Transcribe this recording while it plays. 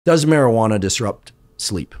Does marijuana disrupt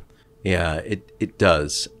sleep? Yeah, it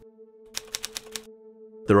does.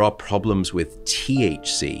 There are problems with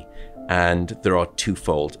THC, and there are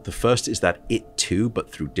twofold. The first is that it too,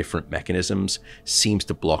 but through different mechanisms, seems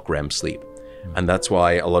to block REM sleep. And that's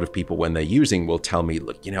why a lot of people, when they're using, will tell me,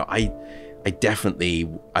 look, I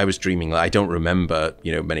was dreaming. I don't remember,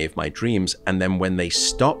 many of my dreams. And then when they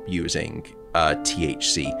stop using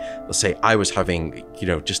THC, they'll say, I was having,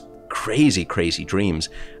 just crazy dreams.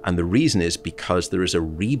 And the reason is because there is a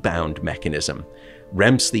rebound mechanism.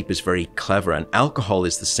 REM sleep is very clever, and alcohol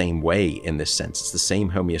is the same way in this sense. It's the same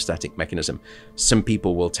homeostatic mechanism. Some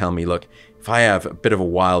people will tell me, look, if I have a bit of a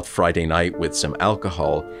wild Friday night with some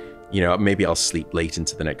alcohol, maybe I'll sleep late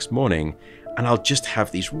into the next morning and I'll just have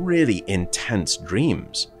these really intense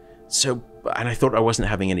dreams. And I thought I wasn't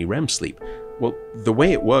having any REM sleep. Well, the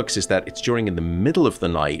way it works is that it's in the middle of the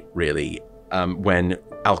night, really, when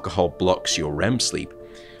alcohol blocks your REM sleep.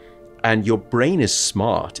 And your brain is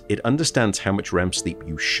smart. It understands how much REM sleep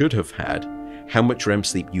you should have had, how much REM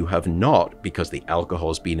sleep you have not because the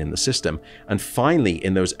alcohol's been in the system. And finally,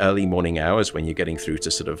 in those early morning hours when you're getting through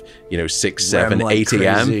to sort of, 6, 7, 8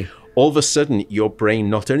 a.m., all of a sudden your brain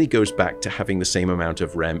not only goes back to having the same amount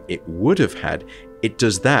of REM it would have had, it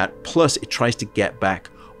does that, plus it tries to get back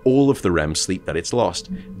all of the REM sleep that it's lost.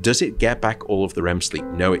 Does it get back all of the REM sleep?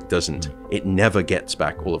 No, it doesn't. It never gets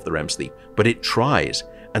back all of the REM sleep, but it tries.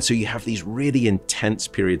 And so you have these really intense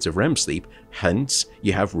periods of REM sleep, hence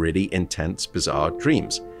you have really intense, bizarre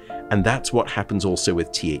dreams. And that's what happens also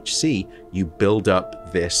with THC. You build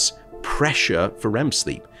up this pressure for REM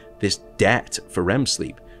sleep, this debt for REM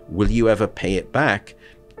sleep. Will you ever pay it back?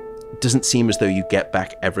 It doesn't seem as though you get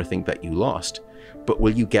back everything that you lost. But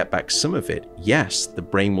will you get back some of it? Yes, the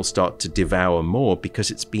brain will start to devour more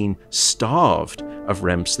because it's been starved of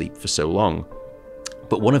REM sleep for so long.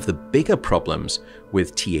 But one of the bigger problems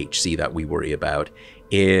with THC that we worry about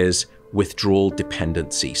is withdrawal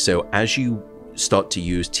dependency. So as you start to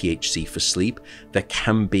use THC for sleep, there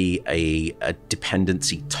can be a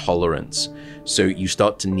dependency tolerance. So you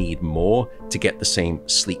start to need more to get the same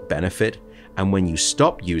sleep benefit. And when you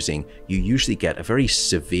stop using, you usually get a very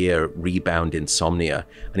severe rebound insomnia.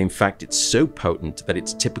 And in fact, it's so potent that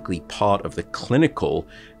it's typically part of the clinical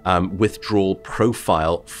withdrawal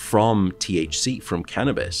profile from THC, from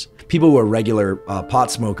cannabis. People who are regular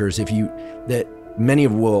pot smokers, many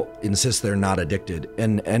will insist they're not addicted.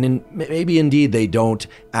 And maybe indeed they don't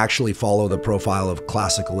actually follow the profile of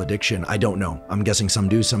classical addiction. I don't know. I'm guessing some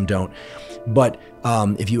do, some don't. But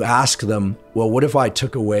if you ask them, well, what if I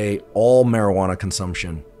took away all marijuana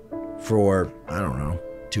consumption for,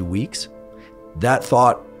 2 weeks? That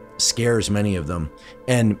thought scares many of them.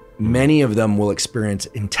 And many of them will experience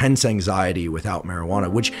intense anxiety without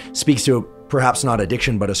marijuana, which speaks to perhaps not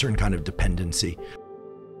addiction, but a certain kind of dependency.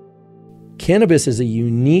 Cannabis is a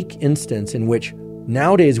unique instance in which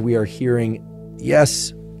nowadays we are hearing,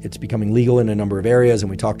 yes, it's becoming legal in a number of areas, and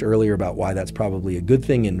we talked earlier about why that's probably a good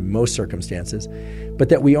thing in most circumstances, but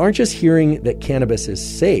that we aren't just hearing that cannabis is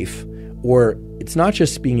safe, or it's not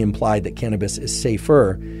just being implied that cannabis is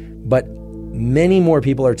safer, but many more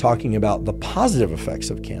people are talking about the positive effects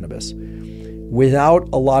of cannabis without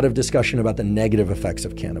a lot of discussion about the negative effects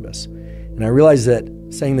of cannabis. And I realize that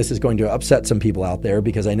saying this is going to upset some people out there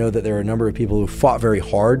because I know that there are a number of people who fought very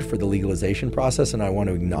hard for the legalization process, and I want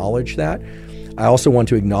to acknowledge that. I also want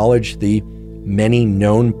to acknowledge the many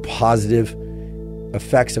known positive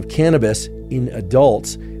effects of cannabis in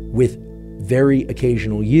adults with very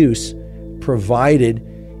occasional use, provided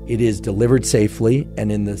it is delivered safely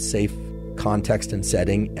and in the safe context and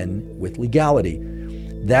setting and with legality.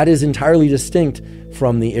 That is entirely distinct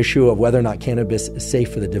from the issue of whether or not cannabis is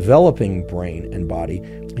safe for the developing brain and body.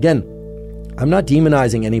 Again, I'm not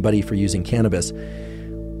demonizing anybody for using cannabis,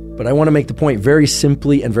 but I want to make the point very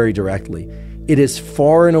simply and very directly. It is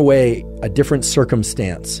far and away a different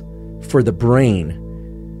circumstance for the brain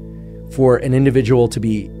for an individual to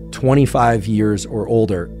be 25 years or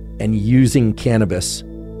older and using cannabis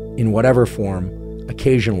in whatever form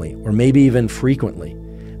occasionally, or maybe even frequently,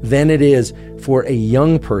 than it is for a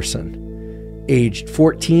young person aged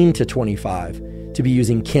 14 to 25 to be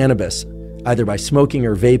using cannabis either by smoking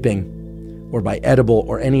or vaping or by edible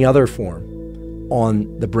or any other form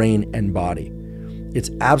on the brain and body. It's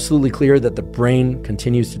absolutely clear that the brain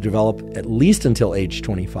continues to develop at least until age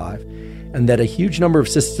 25, and that a huge number of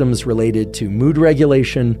systems related to mood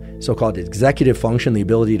regulation, so-called executive function, the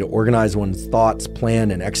ability to organize one's thoughts,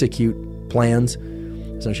 plan, and execute plans,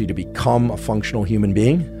 essentially to become a functional human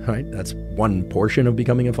being, right? That's one portion of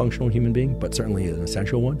becoming a functional human being, but certainly an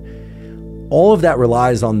essential one. All of that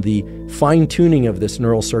relies on the fine-tuning of this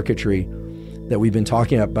neural circuitry that we've been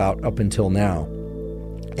talking about up until now.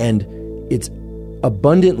 And it's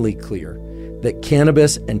abundantly clear that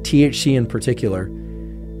cannabis and THC in particular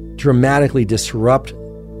dramatically disrupt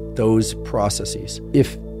those processes.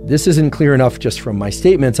 If this isn't clear enough just from my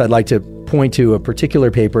statements, I'd like to point to a particular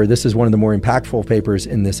paper. This is one of the more impactful papers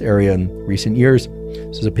in this area in recent years.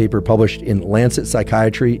 This is a paper published in Lancet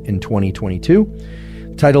Psychiatry in 2022.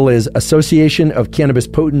 The title is Association of Cannabis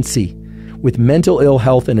Potency with Mental Ill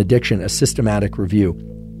Health and Addiction, a Systematic Review.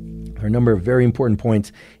 There are a number of very important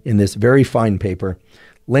points in this very fine paper.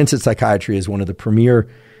 Lancet Psychiatry is one of the premier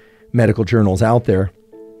medical journals out there.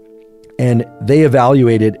 And they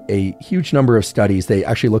evaluated a huge number of studies. They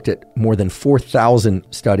actually looked at more than 4,000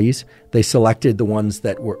 studies. They selected the ones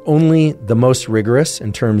that were only the most rigorous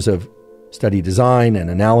in terms of study design and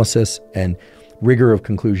analysis and rigor of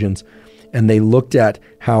conclusions. And they looked at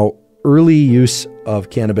how early use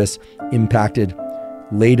of cannabis impacted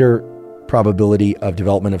later probability of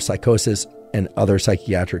development of psychosis and other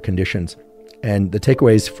psychiatric conditions. And the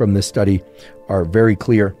takeaways from this study are very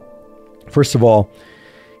clear. First of all,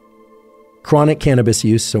 chronic cannabis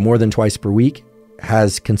use, so more than twice per week,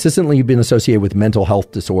 has consistently been associated with mental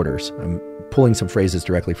health disorders. I'm pulling some phrases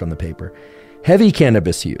directly from the paper. Heavy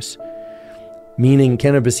cannabis use, meaning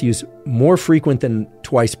cannabis use more frequent than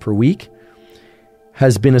twice per week,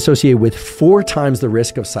 has been associated with 4 times the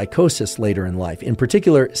risk of psychosis later in life, in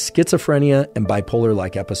particular schizophrenia and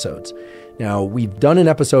bipolar-like episodes. Now, we've done an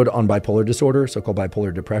episode on bipolar disorder, so-called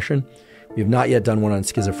bipolar depression. We have not yet done one on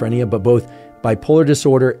schizophrenia, but both bipolar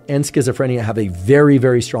disorder and schizophrenia have a very,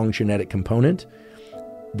 very strong genetic component.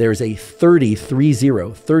 There's a 30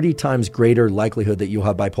 times greater likelihood that you'll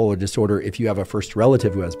have bipolar disorder if you have a first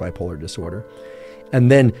relative who has bipolar disorder. And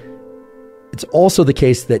then it's also the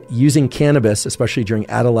case that using cannabis, especially during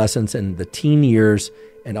adolescence and the teen years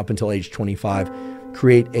and up until age 25,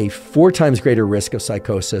 create a 4 times greater risk of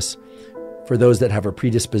psychosis for those that have a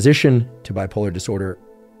predisposition to bipolar disorder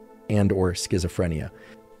and or schizophrenia.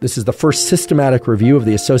 This is the first systematic review of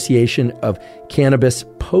the association of cannabis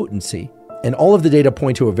potency. And all of the data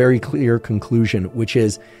point to a very clear conclusion, which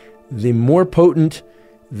is the more potent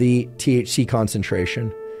the THC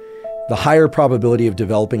concentration, the higher probability of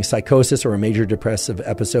developing psychosis or a major depressive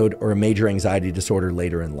episode or a major anxiety disorder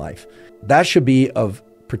later in life. That should be of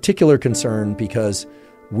particular concern because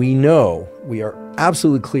we are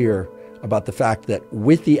absolutely clear about the fact that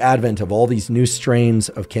with the advent of all these new strains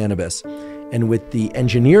of cannabis and with the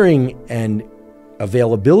engineering and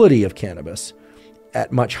availability of cannabis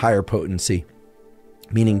at much higher potency,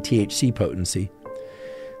 meaning THC potency,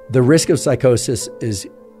 the risk of psychosis is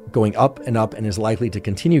going up and is likely to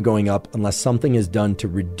continue going up unless something is done to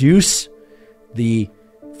reduce the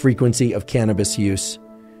frequency of cannabis use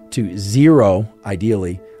to 0,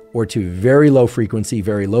 ideally, or to very low frequency,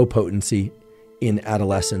 very low potency in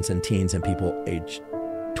adolescents and teens and people aged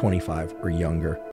 25 or younger.